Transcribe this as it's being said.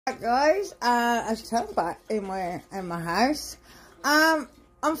guys. As you tell, I'm back in my house.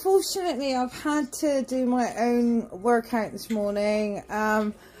 Unfortunately, I've had to do my own workout this morning.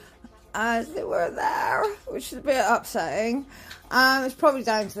 As they were there, which is a bit upsetting. It's probably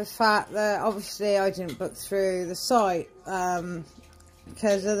down to the fact that obviously I didn't book through the site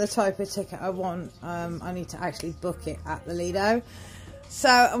because of the type of ticket I want. I need to actually book it at the Lido.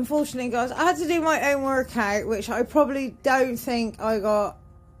 So unfortunately, guys, I had to do my own workout, which I probably don't think I got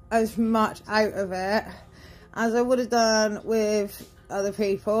as much out of it as I would have done with other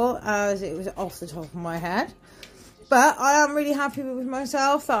people, as it was off the top of my head. But I am really happy with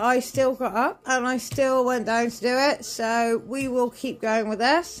myself that I still got up and I still went down to do it. So we will keep going with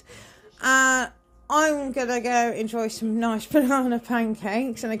this. I'm going to go enjoy some nice banana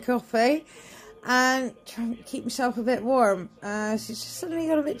pancakes and a coffee and try and keep myself a bit warm. It's just suddenly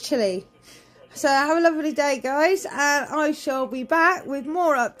got a bit chilly. So have a lovely day, guys. And I shall be back with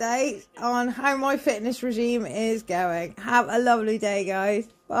more updates on how my fitness regime is going. Have a lovely day, guys.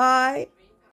 Bye.